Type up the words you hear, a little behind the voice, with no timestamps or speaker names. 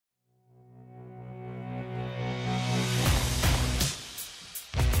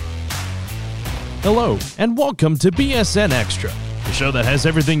Hello, and welcome to BSN Extra, the show that has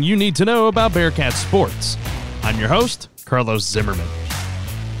everything you need to know about Bearcat sports. I'm your host, Carlos Zimmerman.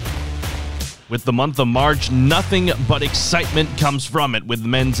 With the month of March, nothing but excitement comes from it, with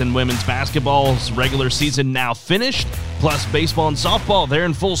men's and women's basketball's regular season now finished, plus baseball and softball, they're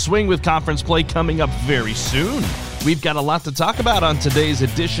in full swing with conference play coming up very soon. We've got a lot to talk about on today's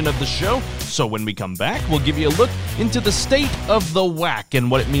edition of the show, so when we come back, we'll give you a look into the state of the WAC and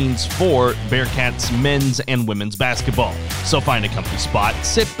what it means for Bearcats men's and women's basketball. So find a comfy spot,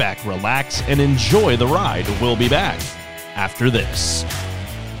 sit back, relax, and enjoy the ride. We'll be back after this.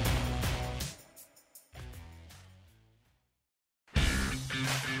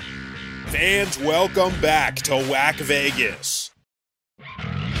 Fans, welcome back to WAC Vegas.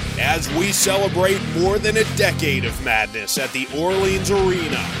 As we celebrate more than a decade of madness at the Orleans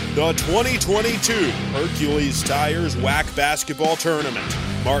Arena, the 2022 Hercules Tires WAC Basketball Tournament,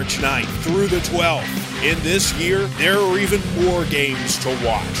 March 9th through the 12th. In this year, there are even more games to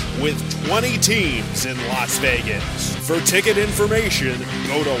watch, with 20 teams in Las Vegas. For ticket information,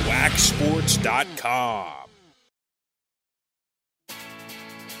 go to WACsports.com.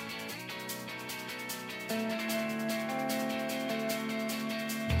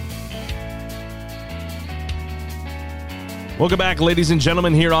 Welcome back, ladies and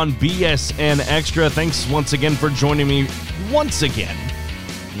gentlemen, here on BSN Extra. Thanks once again for joining me once again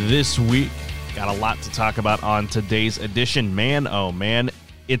this week. Got a lot to talk about on today's edition. Man, oh man,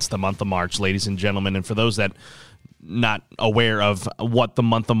 it's the month of March, ladies and gentlemen. And for those that not aware of what the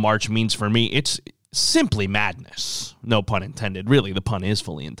month of March means for me, it's simply madness. No pun intended. Really, the pun is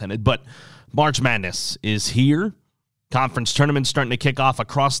fully intended. But March Madness is here. Conference tournaments starting to kick off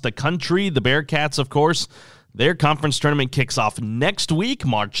across the country. The Bearcats, of course, their conference tournament kicks off next week,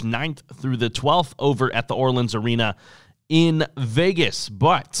 March 9th through the 12th, over at the Orleans Arena in Vegas.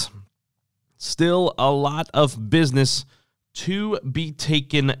 But still a lot of business to be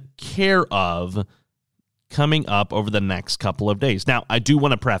taken care of coming up over the next couple of days. Now, I do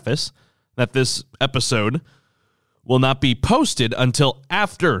want to preface that this episode will not be posted until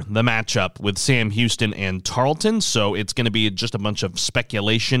after the matchup with Sam Houston and Tarleton, so it's going to be just a bunch of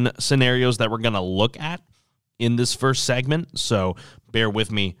speculation scenarios that we're going to look at in this first segment, so bear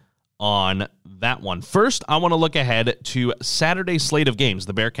with me on that one. First, I want to look ahead to Saturday's slate of games.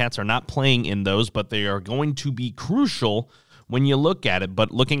 The Bearcats are not playing in those, but they are going to be crucial when you look at it.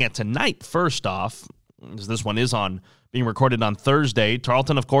 But looking at tonight, first off, as this one is being recorded on Thursday,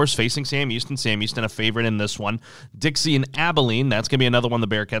 Tarleton, of course, facing Sam Houston. Sam Houston a favorite in this one. Dixie and Abilene, that's going to be another one the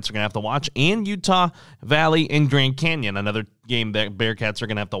Bearcats are going to have to watch. And Utah Valley and Grand Canyon, another game that Bearcats are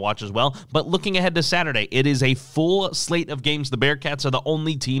going to have to watch as well. But looking ahead to Saturday, it is a full slate of games. The Bearcats are the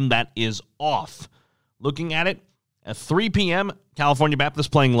only team that is off. Looking at it, at 3 p.m., California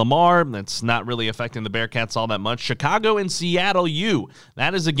Baptist playing Lamar. That's not really affecting the Bearcats all that much. Chicago and Seattle U.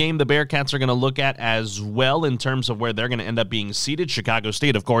 That is a game the Bearcats are going to look at as well in terms of where they're going to end up being seated. Chicago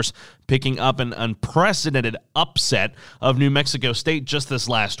State, of course, picking up an unprecedented upset of New Mexico State just this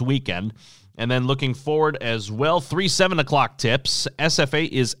last weekend. And then looking forward as well, 3 7 o'clock tips. SFA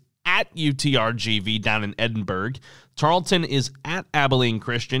is at UTRGV down in Edinburgh. Tarleton is at Abilene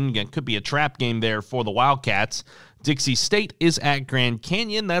Christian. Again, could be a trap game there for the Wildcats. Dixie State is at Grand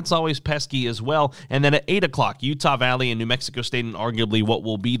Canyon. That's always pesky as well. And then at 8 o'clock, Utah Valley and New Mexico State, and arguably what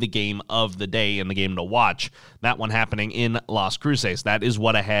will be the game of the day and the game to watch. That one happening in Las Cruces. That is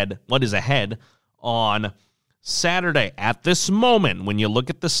what is ahead on Saturday. At this moment, when you look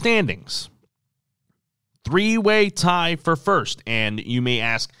at the standings, 3-way tie for first. And you may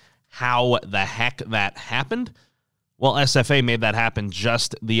ask how the heck that happened. Well, SFA made that happen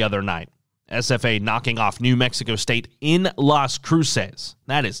just the other night. SFA knocking off New Mexico State in Las Cruces.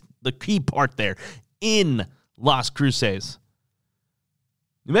 That is the key part there, in Las Cruces.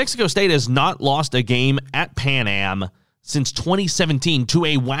 New Mexico State has not lost a game at Pan Am since 2017 to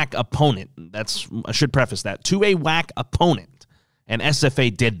a WAC opponent. I should preface that, to a WAC opponent. And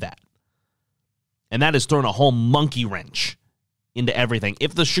SFA did that. And that has thrown a whole monkey wrench into everything.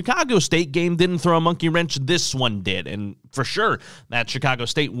 If the Chicago State game didn't throw a monkey wrench, this one did. And for sure, that Chicago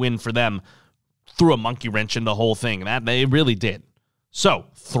State win for them threw a monkey wrench in the whole thing. That they really did. So,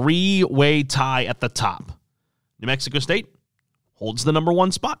 3-way tie at the top. New Mexico State holds the number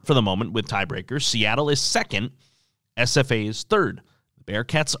 1 spot for the moment with tiebreakers. Seattle is second. SFA is third. The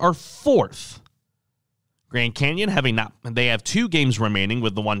Bearcats are fourth. Grand Canyon they have 2 games remaining,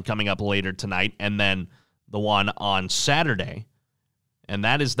 with the one coming up later tonight and then the one on Saturday. And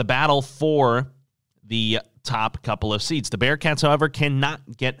that is the battle for the top couple of seeds. The Bearcats, however,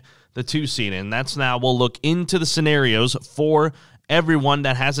 cannot get the 2 seed, and that's now we'll look into the scenarios for everyone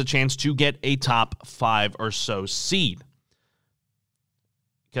that has a chance to get a top 5 or so seed.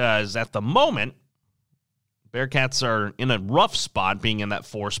 Because at the moment, Bearcats are in a rough spot, being in that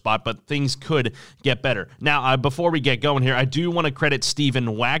 4 spot, but things could get better. Now, before we get going here, I do want to credit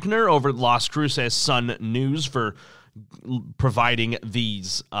Steven Wagner over at Las Cruces Sun News for providing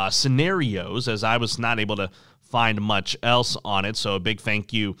these scenarios, as I was not able to find much else on it. So a big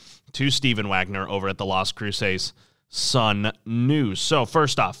thank you to Steven Wagner over at the Las Cruces Sun News. So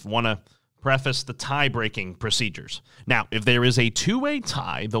first off, want to preface the tie-breaking procedures. Now, if there is a 2-way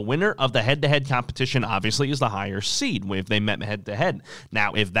tie, the winner of the head-to-head competition obviously is the higher seed if they met head-to-head.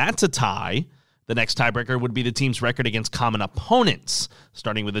 Now, if that's a tie, the next tiebreaker would be the team's record against common opponents,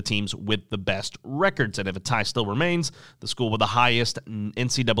 starting with the teams with the best records. And if a tie still remains, the school with the highest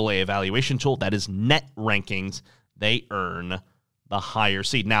NCAA evaluation tool, that is net rankings, they earn the higher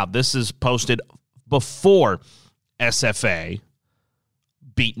seed. Now, this is posted before SFA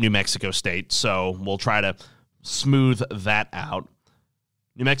beat New Mexico State, so we'll try to smooth that out.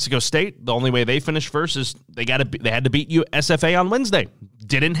 New Mexico State, the only way they finished first is they had to beat SFA on Wednesday.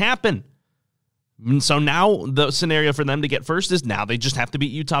 Didn't happen. So now the scenario for them to get first is now they just have to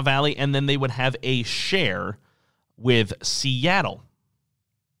beat Utah Valley, and then they would have a share with Seattle.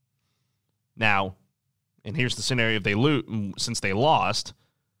 Now, and here's the scenario if they lose, since they lost,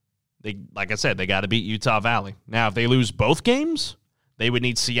 like I said, they got to beat Utah Valley. Now, if they lose both games, they would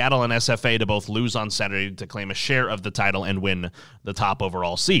need Seattle and SFA to both lose on Saturday to claim a share of the title and win the top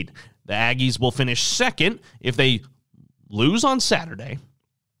overall seed. The Aggies will finish second if they lose on Saturday.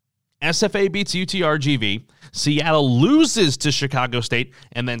 SFA beats UTRGV. Seattle loses to Chicago State,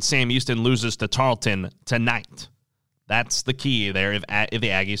 and then Sam Houston loses to Tarleton tonight. That's the key there if the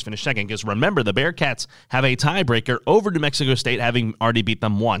Aggies finish second. Because remember, the Bearcats have a tiebreaker over New Mexico State, having already beat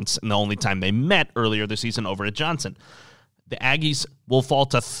them once, and the only time they met earlier this season over at Johnson. The Aggies will fall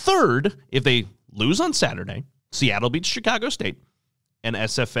to third if they lose on Saturday. Seattle beats Chicago State, and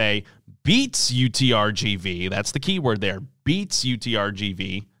SFA beats UTRGV. That's the key word there, beats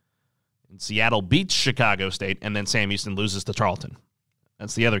UTRGV. And Seattle beats Chicago State, and then Sam Houston loses to Tarleton.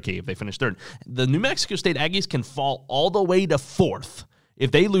 That's the other key if they finish third. The New Mexico State Aggies can fall all the way to fourth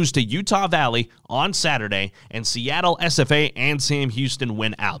if they lose to Utah Valley on Saturday, and Seattle, SFA, and Sam Houston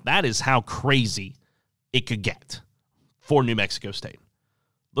win out. That is how crazy it could get for New Mexico State.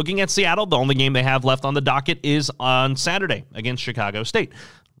 Looking at Seattle, the only game they have left on the docket is on Saturday against Chicago State.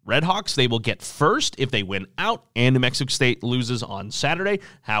 Redhawks, they will get first if they win out, and New Mexico State loses on Saturday.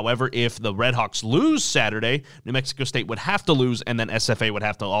 However, if the Redhawks lose Saturday, New Mexico State would have to lose, and then SFA would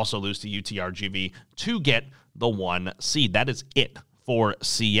have to also lose to UTRGV to get the 1 seed. That is it for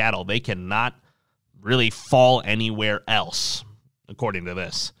Seattle. They cannot really fall anywhere else, according to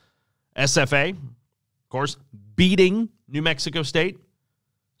this. SFA, of course, beating New Mexico State.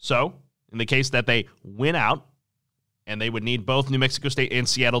 So, in the case that they win out, and they would need both New Mexico State and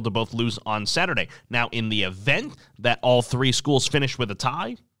Seattle to both lose on Saturday. Now, in the event that all 3 schools finish with a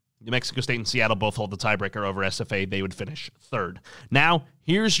tie, New Mexico State and Seattle both hold the tiebreaker over SFA. They would finish third. Now,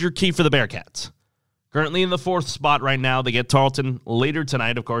 here's your key for the Bearcats. Currently in the 4th spot right now. They get Tarleton later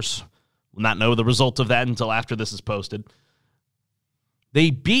tonight, of course. We'll not know the result of that until after this is posted. They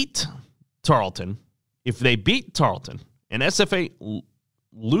beat Tarleton. If they beat Tarleton and SFA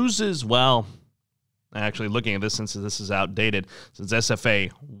loses, well, actually looking at this, since this is outdated, since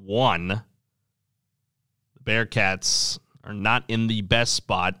SFA won, the Bearcats are not in the best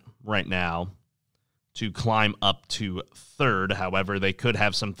spot right now to climb up to third. However, they could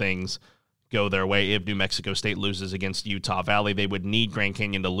have some things go their way. If New Mexico State loses against Utah Valley, they would need Grand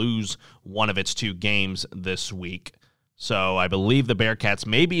Canyon to lose one of its 2 games this week. So I believe the Bearcats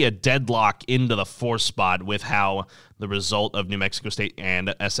may be a deadlock into the 4th spot with how the result of New Mexico State and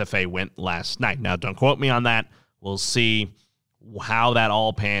SFA went last night. Now, don't quote me on that. We'll see how that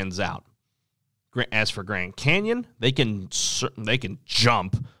all pans out. As for Grand Canyon, they can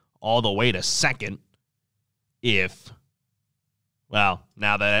jump all the way to 2nd if, well,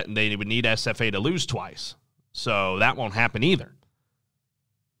 now that they would need SFA to lose twice. So that won't happen either.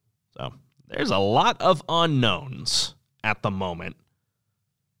 So there's a lot of unknowns at the moment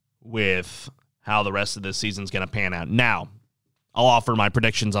with how the rest of this season's going to pan out. Now, I'll offer my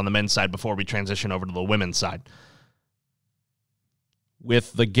predictions on the men's side before we transition over to the women's side.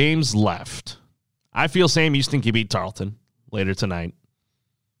 With the games left, I feel Sam Houston can beat Tarleton later tonight.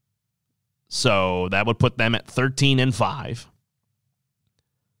 So that would put them at 13-5.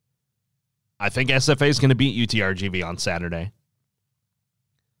 I think SFA is going to beat UTRGV on Saturday.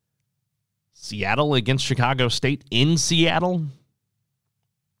 Seattle against Chicago State in Seattle.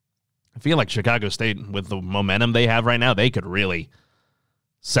 I feel like Chicago State, with the momentum they have right now, they could really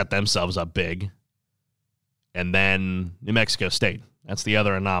set themselves up big. And then New Mexico State. That's the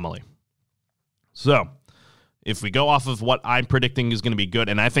other anomaly. So, if we go off of what I'm predicting is going to be good,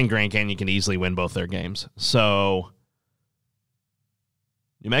 and I think Grand Canyon can easily win both their games. So,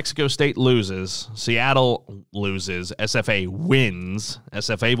 New Mexico State loses. Seattle loses. SFA wins.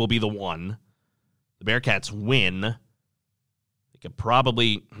 SFA will be the one. The Bearcats win. They could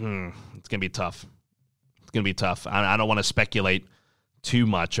probably, it's going to be tough. It's going to be tough. I don't want to speculate too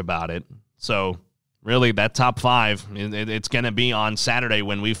much about it. So, really, that top five, it's going to be on Saturday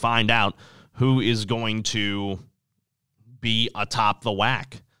when we find out who is going to be atop the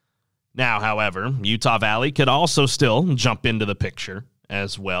WAC. Now, however, Utah Valley could also still jump into the picture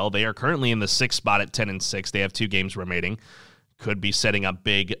as well. They are currently in the 6th spot at 10-6. They have 2 games remaining. Could be setting up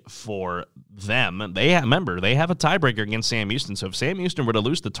big for them. They have a tiebreaker against Sam Houston. So if Sam Houston were to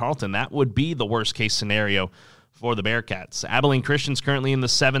lose to Tarleton, that would be the worst case scenario for the Bearcats. Abilene Christian's currently in the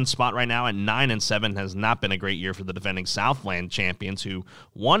 7th spot right now at 9-7. Has not been a great year for the defending Southland champions who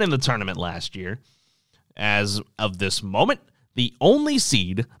won in the tournament last year. As of this moment, the only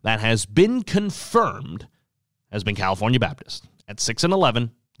seed that has been confirmed has been California Baptist. At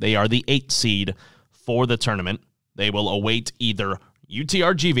 6-11, they are the 8th seed for the tournament. They will await either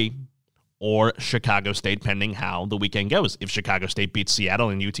UTRGV or Chicago State, pending how the weekend goes. If Chicago State beats Seattle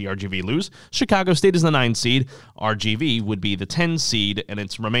and UTRGV lose, Chicago State is the 9 seed. RGV would be the 10 seed, and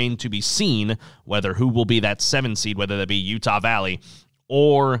it's remained to be seen who will be that 7 seed, whether that be Utah Valley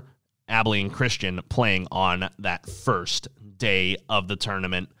or Abilene Christian playing on that first day of the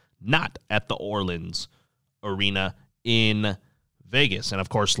tournament, not at the Orleans Arena in Vegas. And, of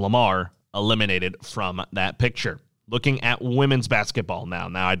course, Lamar eliminated from that picture. Looking at women's basketball now.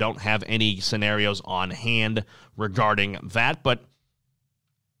 Now, I don't have any scenarios on hand regarding that, but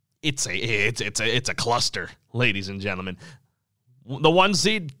it's a cluster, ladies and gentlemen. The 1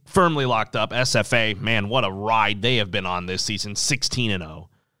 seed firmly locked up. SFA, man, what a ride they have been on this season, 16-0.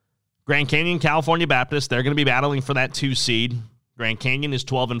 Grand Canyon, California Baptist, they're going to be battling for that 2 seed. Grand Canyon is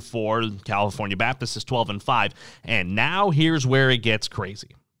 12-4. California Baptist is 12-5. And now here's where it gets crazy.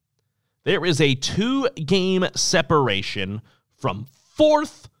 There is a 2-game separation from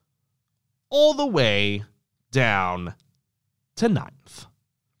 4th all the way down to 9th.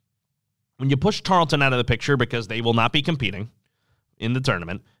 When you push Tarleton out of the picture because they will not be competing in the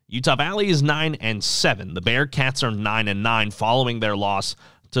tournament, Utah Valley is 9-7. The Bearcats are 9-9 following their loss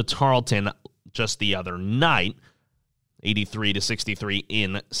to Tarleton just the other night, 83-63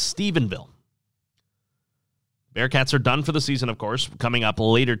 in Stephenville. Bearcats are done for the season, of course. Coming up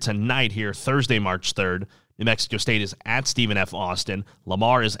later tonight here, Thursday, March 3rd, New Mexico State is at Stephen F. Austin.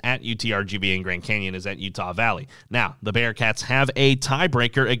 Lamar is at UTRGV, and Grand Canyon is at Utah Valley. Now, the Bearcats have a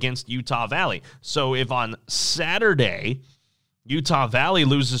tiebreaker against Utah Valley. So if on Saturday Utah Valley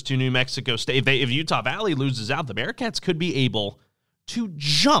loses to New Mexico State, if Utah Valley loses out, the Bearcats could be able to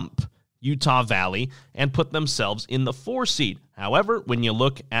jump Utah Valley and put themselves in the 4 seed. However, when you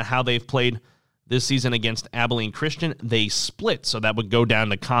look at how they've played this season against Abilene Christian, they split, so that would go down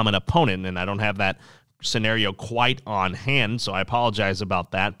to common opponent, and I don't have that scenario quite on hand, so I apologize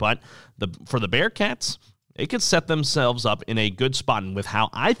about that. But for the Bearcats, they could set themselves up in a good spot, and with how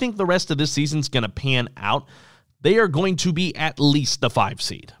I think the rest of this season's going to pan out, they are going to be at least the 5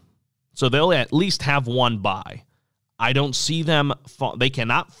 seed. So they'll at least have one bye. I don't see them fall. They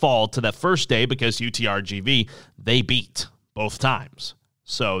cannot fall to that first day because UTRGV, they beat both times.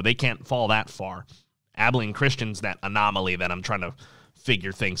 So they can't fall that far. Abilene Christian's that anomaly that I'm trying to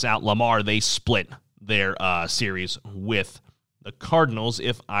figure things out. Lamar, they split their series with the Cardinals,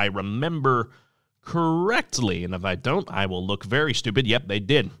 if I remember correctly. And if I don't, I will look very stupid. Yep, they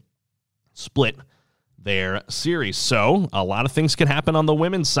did split their series. So a lot of things can happen on the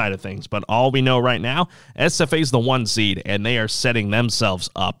women's side of things. But all we know right now, SFA is the 1 seed, and they are setting themselves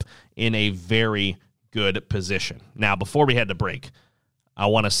up in a very good position. Now, before we head to break, I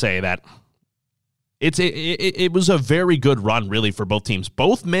want to say that it was a very good run, really, for both teams.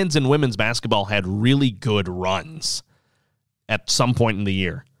 Both men's and women's basketball had really good runs at some point in the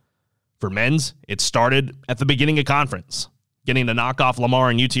year. For men's, it started at the beginning of conference, getting to knock off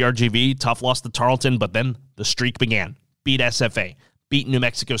Lamar and UTRGV, tough loss to Tarleton, but then the streak began. Beat SFA, beat New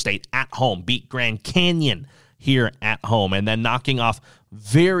Mexico State at home, beat Grand Canyon here at home, and then knocking off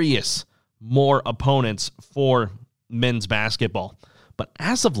various more opponents for men's basketball. But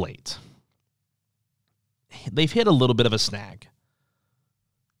as of late, they've hit a little bit of a snag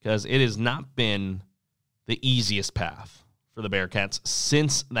because it has not been the easiest path for the Bearcats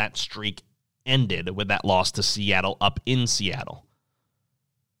since that streak ended with that loss to Seattle up in Seattle.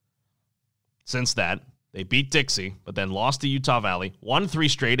 since that. They beat Dixie, but then lost to Utah Valley, won 3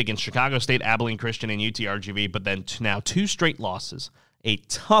 straight against Chicago State, Abilene Christian, and UTRGV, but then now 2 straight losses. A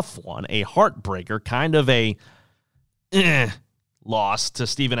tough one, a heartbreaker, kind of a loss to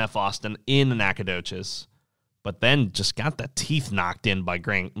Stephen F. Austin in Nacogdoches, but then just got the teeth knocked in by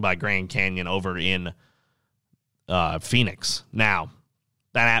Grand Canyon over in Phoenix. Now,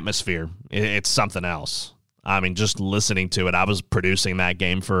 that atmosphere, it's something else. I mean, just listening to it, I was producing that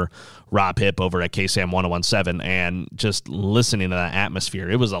game for Rob Hipp over at KSAM 1017, and just listening to that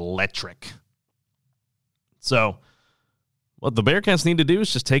atmosphere, it was electric. So, what the Bearcats need to do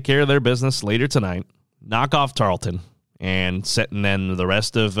is just take care of their business later tonight, knock off Tarleton, and then the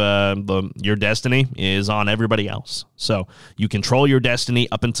rest of your destiny is on everybody else. So, you control your destiny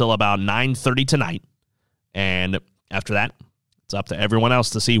up until about 9:30 tonight, and after that, it's up to everyone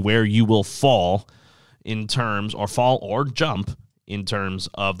else to see where you will fall in terms, or fall or jump in terms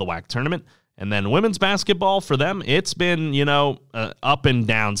of the WAC tournament. And then women's basketball, for them, it's been, up and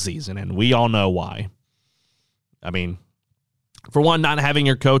down season, and we all know why. I mean, for one, not having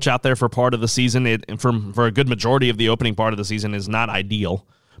your coach out there for part of the season, for a good majority of the opening part of the season, is not ideal.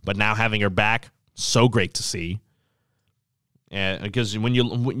 But now having her back, so great to see. Because when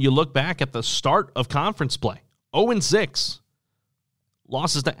you look back at the start of conference play, 0-6.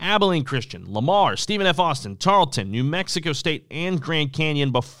 Losses to Abilene Christian, Lamar, Stephen F. Austin, Tarleton, New Mexico State, and Grand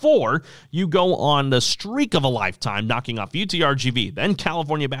Canyon before you go on the streak of a lifetime, knocking off UTRGV, then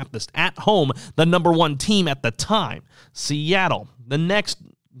California Baptist at home, the number 1 team at the time, Seattle the next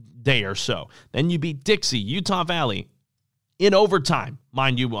day or so. Then you beat Dixie, Utah Valley in overtime,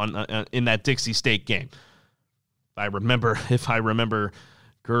 mind you, in that Dixie State game. If I remember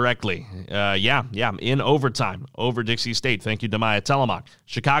correctly. In overtime over Dixie State. Thank you, Demaya Telemoc.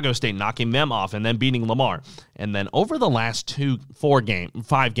 Chicago State knocking them off and then beating Lamar. And then over the last 5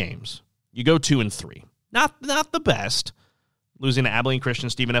 games, you go 2-3. Not the best. Losing to Abilene Christian,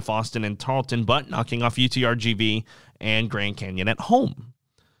 Stephen F. Austin, and Tarleton, but knocking off UTRGV and Grand Canyon at home.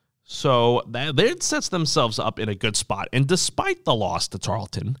 So that sets themselves up in a good spot. And despite the loss to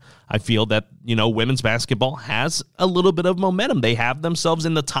Tarleton, I feel that, women's basketball has a little bit of momentum. They have themselves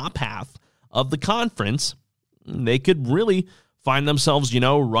in the top half of the conference. They could really find themselves,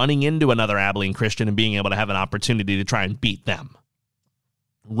 running into another Abilene Christian and being able to have an opportunity to try and beat them.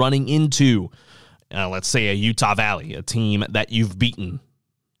 Running into, let's say, a Utah Valley, a team that you've beaten.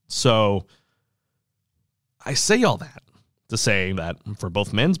 So I say all that to say that for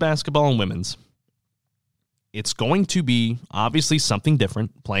both men's basketball and women's, it's going to be obviously something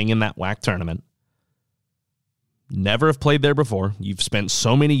different playing in that WAC tournament. Never have played there before. You've spent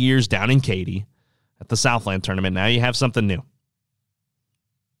so many years down in Katy at the Southland tournament. Now you have something new.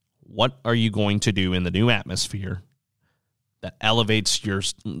 What are you going to do in the new atmosphere that elevates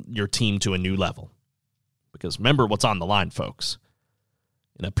your team to a new level? Because remember what's on the line, folks.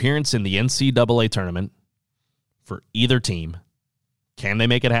 An appearance in the NCAA tournament for either team. Can they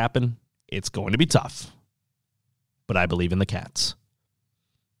make it happen? It's going to be tough. But I believe in the Cats.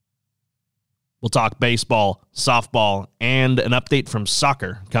 We'll talk baseball, softball, and an update from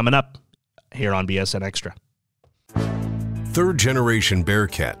soccer coming up here on BSN Extra. Third-generation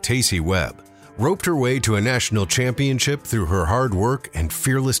Bearcat Tacey Webb roped her way to a national championship through her hard work and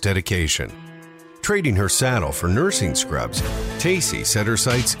fearless dedication. Trading her saddle for nursing scrubs, Tacey set her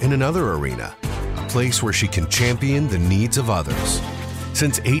sights in another arena, a place where she can champion the needs of others.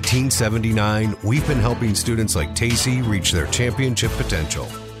 Since 1879, we've been helping students like Tacey reach their championship potential.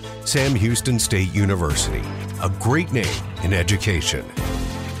 Sam Houston State University, a great name in education.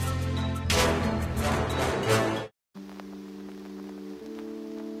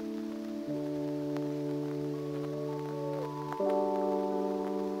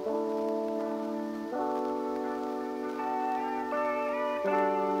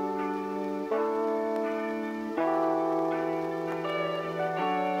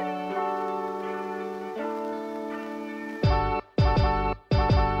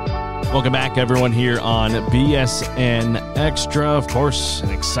 Welcome back, everyone, here on BSN Extra. Of course, an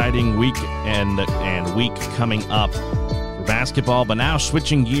exciting week and week coming up for basketball, but now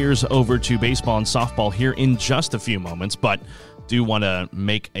switching gears over to baseball and softball here in just a few moments. But do want to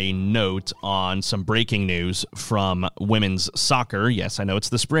make a note on some breaking news from women's soccer. Yes, I know it's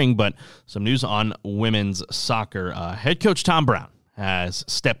the spring, but some news on women's soccer. Head coach Tom Brown has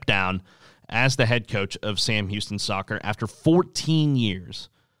stepped down as the head coach of Sam Houston Soccer after 14 years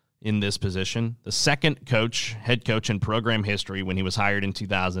in this position, the second head coach in program history when he was hired in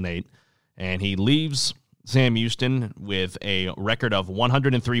 2008, and he leaves Sam Houston with a record of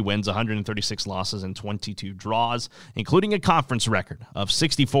 103 wins, 136 losses, and 22 draws, including a conference record of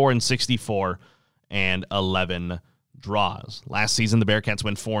 64-64 and 11 draws. Last season, the Bearcats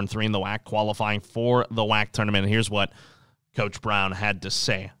went 4-3 in the WAC, qualifying for the WAC tournament. And here's what Coach Brown had to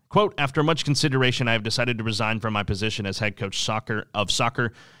say. Quote, after much consideration, I have decided to resign from my position as head coach of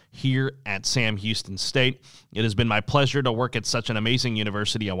soccer here at Sam Houston State. It has been my pleasure to work at such an amazing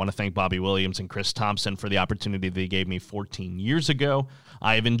university. I want to thank Bobby Williams and Chris Thompson for the opportunity they gave me 14 years ago.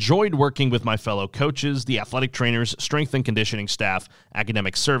 I have enjoyed working with my fellow coaches, the athletic trainers, strength and conditioning staff,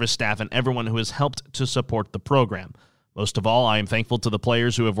 academic service staff, and everyone who has helped to support the program. Most of all, I am thankful to the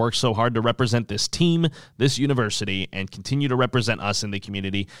players who have worked so hard to represent this team, this university, and continue to represent us in the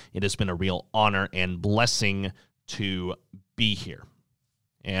community. It has been a real honor and blessing to be here.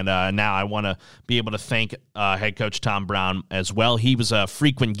 And now I want to be able to thank head coach Tom Brown as well. He was a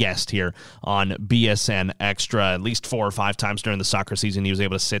frequent guest here on BSN Extra at least 4 or 5 times during the soccer season. He was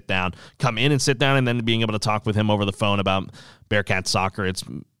able to come in and sit down, and then being able to talk with him over the phone about Bearcat soccer. It's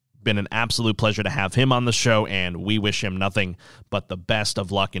been an absolute pleasure to have him on the show, and we wish him nothing but the best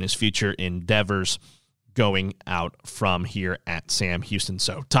of luck in his future endeavors going out from here at Sam Houston.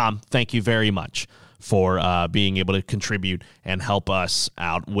 So, Tom, thank you very much for being able to contribute and help us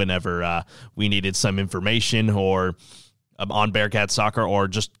out whenever we needed some information or on Bearcat soccer or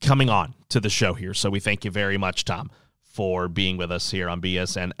just coming on to the show here. So we thank you very much, Tom, for being with us here on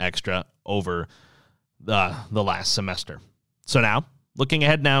BSN Extra over the last semester. So now, looking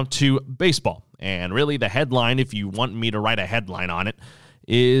ahead now to baseball, and really the headline, if you want me to write a headline on it,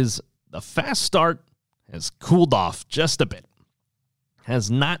 is the fast start has cooled off just a bit. Has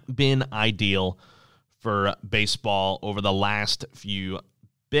not been ideal for baseball over the last few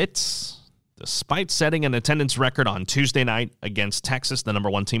bits, despite setting an attendance record on Tuesday night against Texas, the number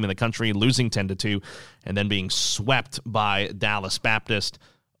 1 team in the country, losing 10-2, and then being swept by Dallas Baptist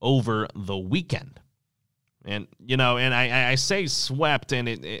over the weekend. And, I say swept, and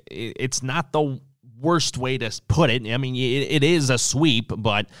it's not the worst way to put it. I mean, it is a sweep,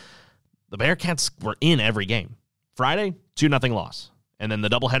 but the Bearcats were in every game. Friday, 2-0 loss. And then the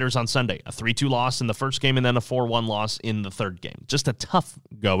doubleheaders on Sunday, a 3-2 loss in the first game and then a 4-1 loss in the third game. Just a tough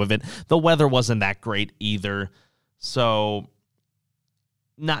go of it. The weather wasn't that great either. So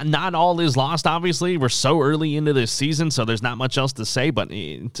not all is lost, obviously. We're so early into this season, so there's not much else to say. But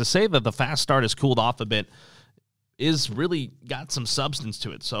to say that the fast start has cooled off a bit is really got some substance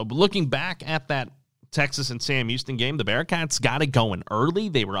to it. So looking back at that Texas and Sam Houston game, the Bearcats got it going early.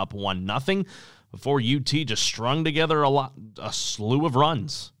 They were up 1-0. Before UT just strung together a slew of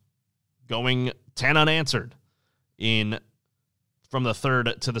runs, going 10 unanswered from the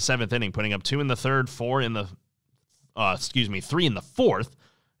 3rd to the 7th inning, putting up 2 in the 3rd, 3 in the 4th,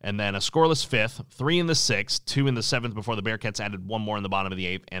 and then a scoreless 5th, 3 in the 6th, 2 in the 7th before the Bearcats added 1 more in the bottom of the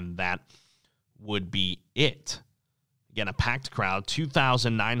 8th, and that would be it. Again, a packed crowd,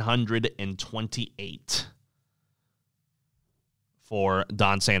 2,928. For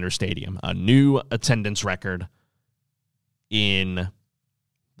Don Sanders Stadium, a new attendance record in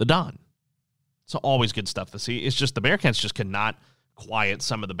the Don. So always good stuff to see. It's just the Bearcats just could not quiet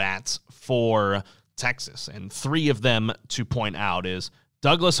some of the bats for Texas. And 3 of them to point out is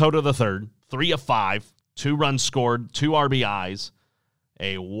Douglas Hoda III, 3 of 5, 2 runs scored, 2 RBIs,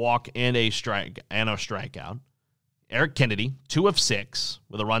 a walk and a strikeout. Eric Kennedy, 2 of 6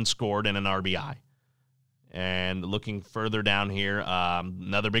 with a run scored and an RBI. And looking further down here,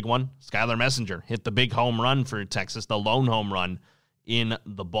 another big one, Skylar Messenger hit the big home run for Texas, the lone home run in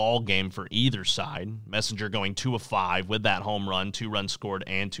the ball game for either side. Messenger going 2 of 5 with that home run, 2 runs scored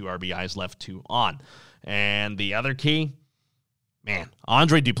and 2 RBIs left 2 on. And the other key,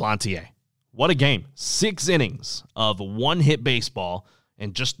 Andre Duplantier. What a game. 6 innings of 1-hit baseball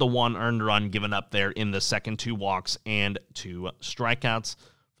and just the 1 earned run given up there in the second, 2 walks and 2 strikeouts.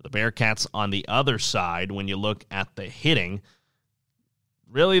 The Bearcats on the other side, when you look at the hitting,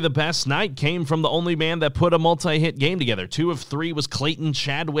 really the best night came from the only man that put a multi-hit game together. 2 of 3 was Clayton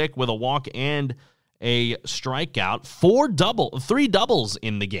Chadwick with a walk and a strikeout. 3 doubles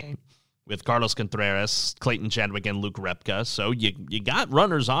in the game with Carlos Contreras, Clayton Chadwick, and Luke Repka. So you got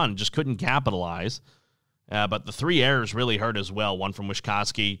runners on, just couldn't capitalize. But the 3 errors really hurt as well. 1 from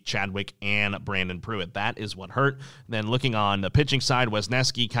Wishkowski, Chadwick, and Brandon Pruitt. That is what hurt. Then looking on the pitching side,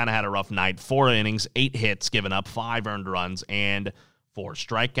 Wesneski kind of had a rough night. 4 innings, 8 hits given up, 5 earned runs, and 4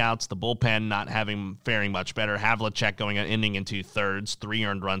 strikeouts. The bullpen not faring much better. Havlicek going an inning and 2/3, 3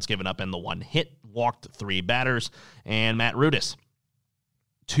 earned runs given up, and the 1 hit. Walked 3 batters. And Matt Rudis,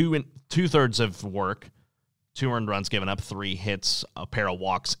 2/3 of work, 2 earned runs given up, 3 hits, a pair of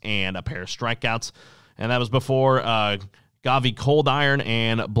walks, and a pair of strikeouts. And that was before Gavi Coldiron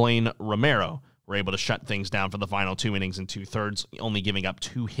and Blaine Romero were able to shut things down for the final 2 innings and 2/3, only giving up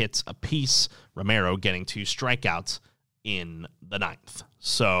 2 hits apiece. Romero getting 2 strikeouts in the 9th.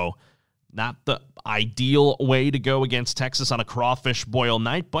 So not the ideal way to go against Texas on a crawfish boil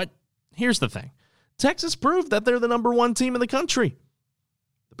night, but here's the thing. Texas proved that they're the number 1 team in the country.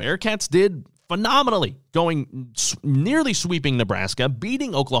 The Bearcats did phenomenally, going nearly sweeping Nebraska,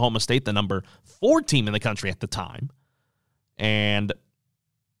 beating Oklahoma State, the number 4 team in the country at the time. And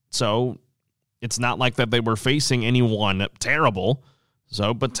so it's not like that they were facing anyone terrible.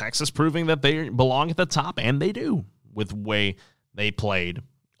 But Texas proving that they belong at the top, and they do, with the way they played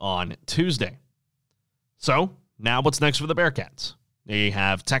on Tuesday. So now what's next for the Bearcats? They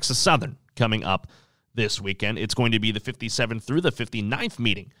have Texas Southern coming up this weekend. It's going to be the 57th through the 59th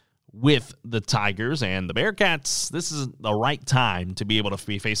meeting with the Tigers and the Bearcats. This is the right time to be able to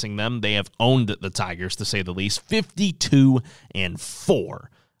be facing them. They have owned the Tigers, to say the least, 52-4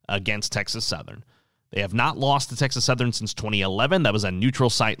 against Texas Southern. They have not lost to Texas Southern since 2011. That was a neutral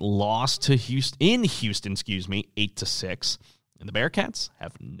site loss to Houston, 8-6. And the Bearcats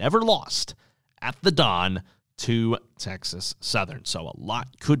have never lost at the Dawn to Texas Southern. So a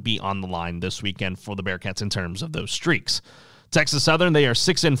lot could be on the line this weekend for the Bearcats in terms of those streaks. Texas Southern, they are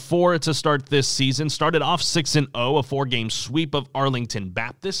 6-4 to start this season. Started off 6-0, a 4-game sweep of Arlington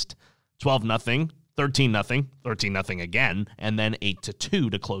Baptist, 12-0, 13-0, 13-0 again, and then 8-2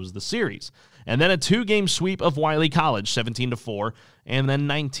 to close the series. And then a 2-game sweep of Wiley College, 17-4, and then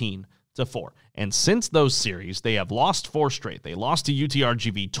 19-4. And since those series, they have lost 4 straight. They lost to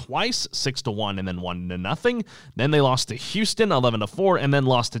UTRGV twice, 6-1, and then 1-0. Then they lost to Houston, 11-4, and then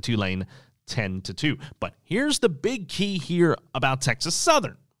lost to Tulane, 10-2. But here's the big key here about Texas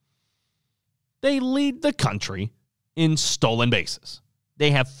Southern. They lead the country in stolen bases.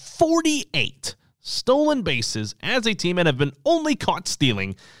 They have 48 stolen bases as a team and have been only caught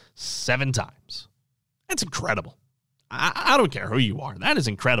stealing 7 times. That's incredible. I don't care who you are. That is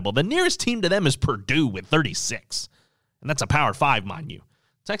incredible. The nearest team to them is Purdue with 36. And that's a Power 5, mind you.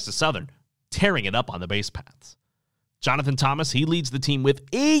 Texas Southern tearing it up on the base paths. Jonathan Thomas, he leads the team with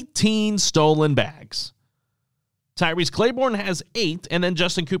 18 stolen bags. Tyrese Claiborne has 8, and then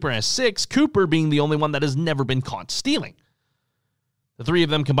Justin Cooper has 6, Cooper being the only one that has never been caught stealing. The 3 of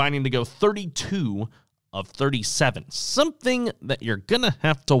them combining to go 32 of 37. Something that you're going to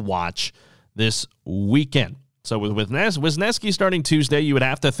have to watch this weekend. So with Wisniewski starting Tuesday, you would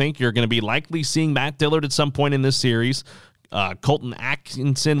have to think you're going to be likely seeing Matt Dillard at some point in this series. Colton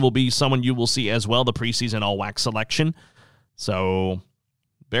Atkinson will be someone you will see as well, the preseason all-WAC selection. So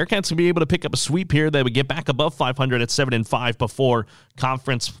Bearcats will be able to pick up a sweep here. They would get back above 500 at 7-5 before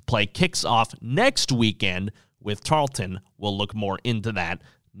conference play kicks off next weekend with Tarleton. We'll look more into that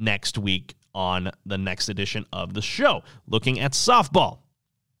next week on the next edition of the show. Looking at softball.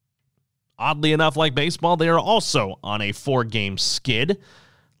 Oddly enough, like baseball, they are also on a 4-game skid,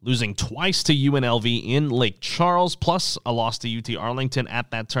 losing twice to UNLV in Lake Charles, plus a loss to UT Arlington at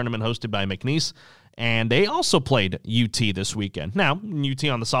that tournament hosted by McNeese. And they also played UT this weekend. Now, UT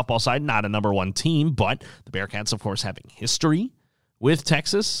on the softball side, not a number 1 team, but the Bearcats, of course, having history with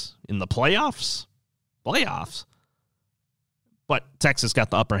Texas in the playoffs. But Texas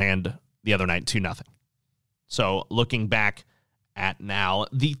got the upper hand the other night, 2-0. So looking back at now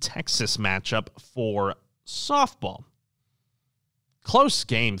the Texas matchup for softball. Close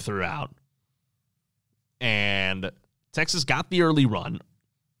game throughout. And Texas got the early run,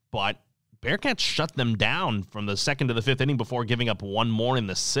 but Bearcats shut them down from the 2nd to the 5th inning before giving up 1 more in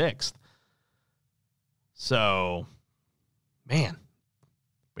the 6th. So, man,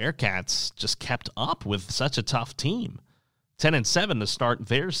 Bearcats just kept up with such a tough team. 10-7 to start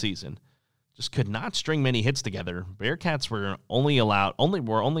their season. Just could not string many hits together. Bearcats were only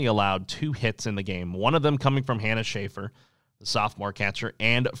allowed 2 hits in the game. One of them coming from Hannah Schaefer, the sophomore catcher,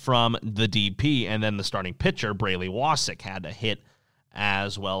 and from the DP. And then the starting pitcher, Braylee Wasick, had a hit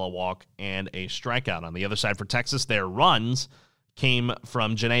as well, a walk and a strikeout. On the other side for Texas, their runs came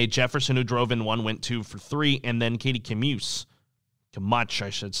from Janae Jefferson, who drove in 1, went 2 for 3, and then Katie Kimuch, I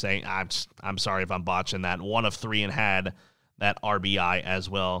should say. I'm sorry if I'm botching that. 1 of 3 and had that RBI as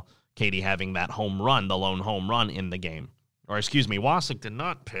well. Katie having that home run, the lone home run in the game. Or excuse me, Wasick did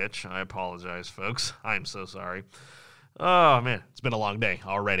not pitch. I apologize, folks. I'm so sorry. Oh, man, it's been a long day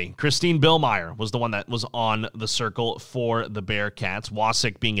already. Christine Billmeyer was the one that was on the circle for the Bearcats.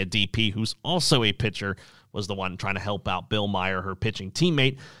 Wasick, being a DP, who's also a pitcher, was the one trying to help out Billmeyer, her pitching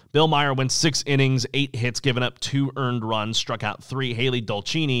teammate. Billmeyer went 6 innings, 8 hits, giving up 2 earned runs, struck out 3. Haley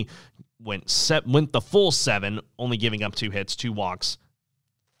Dolcini went the full 7, only giving up 2 hits, 2 walks,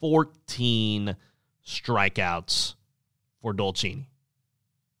 14 strikeouts for Dolcini.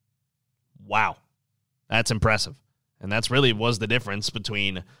 Wow. That's impressive. And that's really was the difference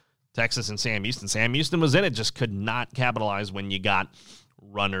between Texas and Sam Houston. Sam Houston was in it, just could not capitalize when you got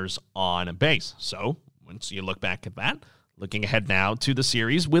runners on base. So once you look back at that, looking ahead now to the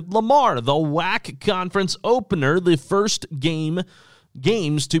series with Lamar, the WAC conference opener, the first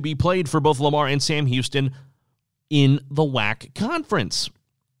games to be played for both Lamar and Sam Houston in the WAC conference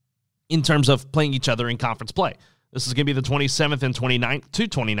in terms of playing each other in conference play. This is going to be the 27th and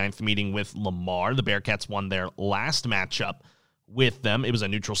 29th meeting with Lamar. The Bearcats won their last matchup with them. It was a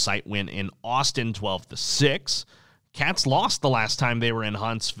neutral site win in Austin, 12-6. Cats lost the last time they were in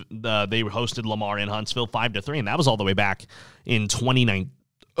Huntsville. They hosted Lamar in Huntsville 5-3, and that was all the way back in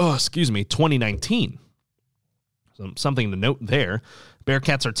 2019. So something to note there.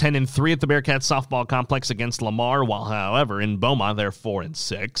 Bearcats are 10-3 at the Bearcats softball complex against Lamar, while, however, in Beaumont, they're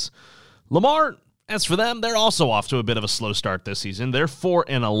 4-6. Lamar, as for them, they're also off to a bit of a slow start this season. They're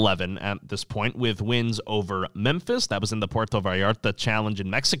 4-11 at this point with wins over Memphis. That was in the Puerto Vallarta Challenge in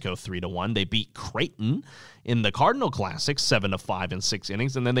Mexico, 3-1. They beat Creighton in the Cardinal Classic, 7-5 in 6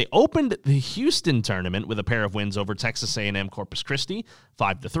 innings. And then they opened the Houston tournament with a pair of wins over Texas A&M Corpus Christi,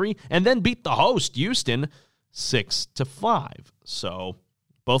 5-3, and then beat the host, Houston, 6-5. So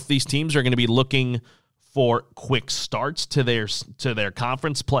both these teams are going to be looking for quick starts to their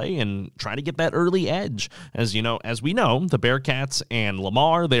conference play and try to get that early edge. As we know, the Bearcats and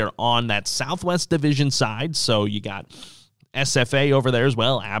Lamar, they're on that Southwest Division side, so you got SFA over there as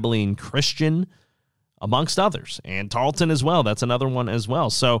well, Abilene Christian, amongst others, and Tarleton as well. That's another one as well.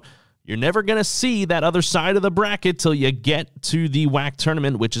 So you're never going to see that other side of the bracket till you get to the WAC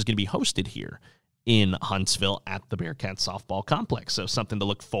tournament, which is going to be hosted here in Huntsville at the Bearcats softball complex. So something to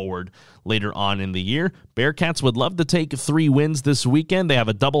look forward later on in the year. Bearcats would love to take 3 wins this weekend. They have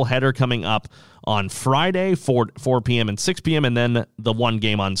a doubleheader coming up on Friday, 4 p.m. and 6 p.m., and then the one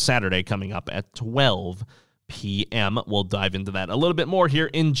game on Saturday coming up at 12 p.m. We'll dive into that a little bit more here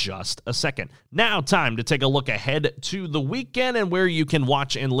in just a second. Now, time to take a look ahead to the weekend and where you can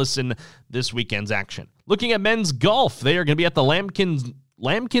watch and listen this weekend's action. Looking at men's golf, they are going to be at the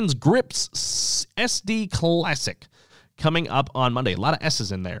Lambkins Grips SD Classic coming up on Monday. A lot of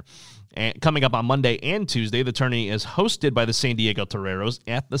S's in there. And coming up on Monday and Tuesday, the tourney is hosted by the San Diego Toreros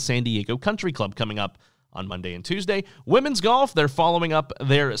at the San Diego Country Club coming up on Monday and Tuesday. Women's golf, they're following up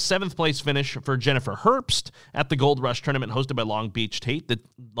their 7th place finish for Jennifer Herbst at the Gold Rush tournament hosted by Long Beach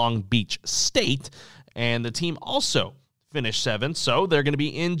State. And the team also finished 7th, so they're going to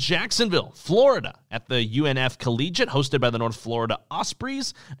be in Jacksonville, Florida, at the UNF Collegiate, hosted by the North Florida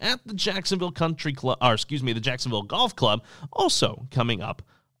Ospreys at the Jacksonville the Jacksonville Golf Club, also coming up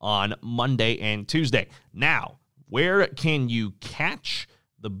on Monday and Tuesday. Now, where can you catch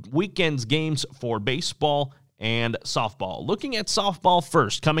the weekend's games for baseball and softball? Looking at softball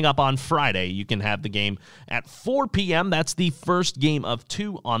first, coming up on Friday, you can have the game at 4 p.m. That's the first game of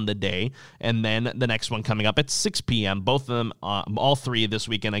 2 on the day. And then the next one coming up at 6 p.m. Both of them, all 3 this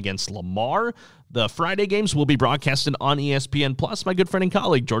weekend against Lamar. The Friday games will be broadcasted on ESPN+. My good friend and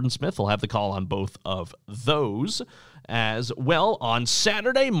colleague, Jordan Smith, will have the call on both of those. As well, on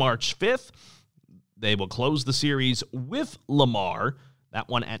Saturday, March 5th, they will close the series with Lamar. That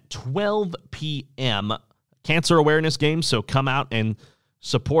one at 12 p.m., Cancer awareness game, so come out and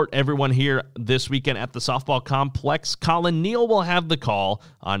support everyone here this weekend at the softball complex. Colin Neal will have the call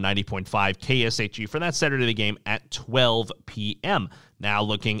on 90.5 KSHE for that Saturday game at 12 p.m. Now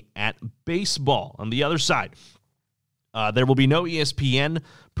looking at baseball on the other side. There will be no ESPN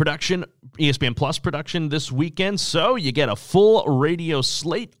Plus production this weekend, so you get a full radio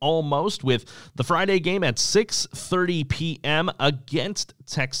slate almost with the Friday game at 6:30 p.m. against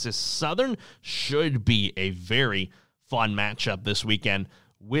Texas Southern. Should be a very fun matchup this weekend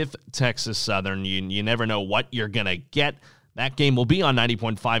with Texas Southern. You never know what you're going to get. That game will be on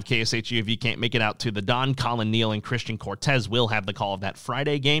 90.5 KSHE. If you can't make it out to the Don, Colin Neal and Christian Cortez will have the call of that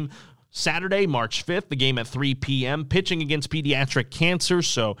Friday game. Saturday, March 5th, the game at 3 p.m., pitching against pediatric cancer,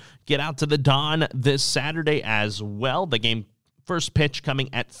 so get out to the Don this Saturday as well. The game first pitch coming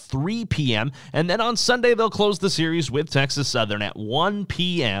at 3 p.m., and then on Sunday, they'll close the series with Texas Southern at 1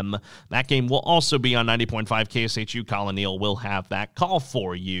 p.m. That game will also be on 90.5 KSHU. Colin Neal will have that call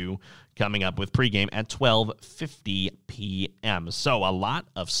for you coming up with pregame at 12:50 p.m. So a lot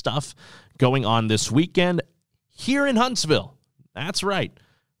of stuff going on this weekend here in Huntsville. That's right.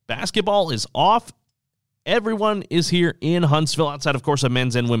 Basketball is off. Everyone is here in Huntsville, outside, of course, of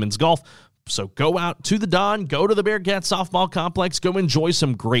men's and women's golf. So go out to the Don, go to the Bearcat Softball Complex, go enjoy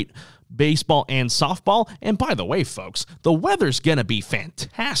some great baseball and softball. And by the way, folks, the weather's going to be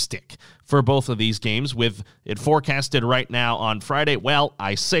fantastic for both of these games with it forecasted right now on Friday. Well,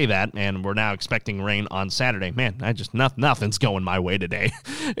 I say that, and we're now expecting rain on Saturday. Man, nothing's going my way today.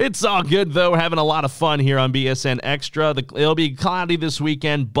 It's all good, though. We're having a lot of fun here on BSN Extra. It'll be cloudy this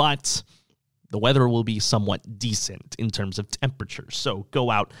weekend, but the weather will be somewhat decent in terms of temperatures. So go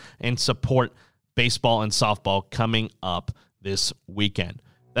out and support baseball and softball coming up this weekend.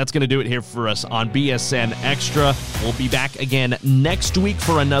 That's going to do it here for us on BSN Extra. We'll be back again next week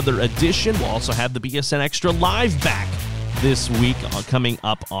for another edition. We'll also have the BSN Extra Live back this week coming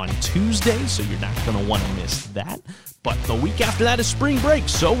up on Tuesday, so you're not going to want to miss that. But the week after that is spring break,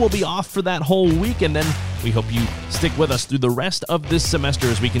 so we'll be off for that whole week, and then we hope you stick with us through the rest of this semester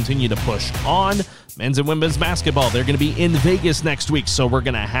as we continue to push on men's and women's basketball. They're going to be in Vegas next week, so we're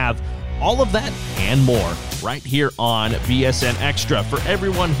going to have all of that and more right here on BSN Extra. For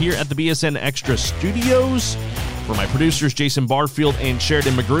everyone here at the BSN Extra studios, for my producers Jason Barfield and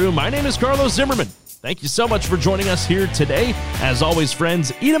Sheridan McGrew, my name is Carlos Zimmerman. Thank you so much for joining us here today. As always,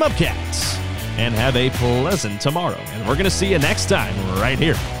 friends, eat 'em up, cats, and have a pleasant tomorrow. And we're going to see you next time right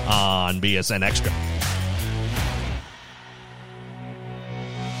here on BSN Extra.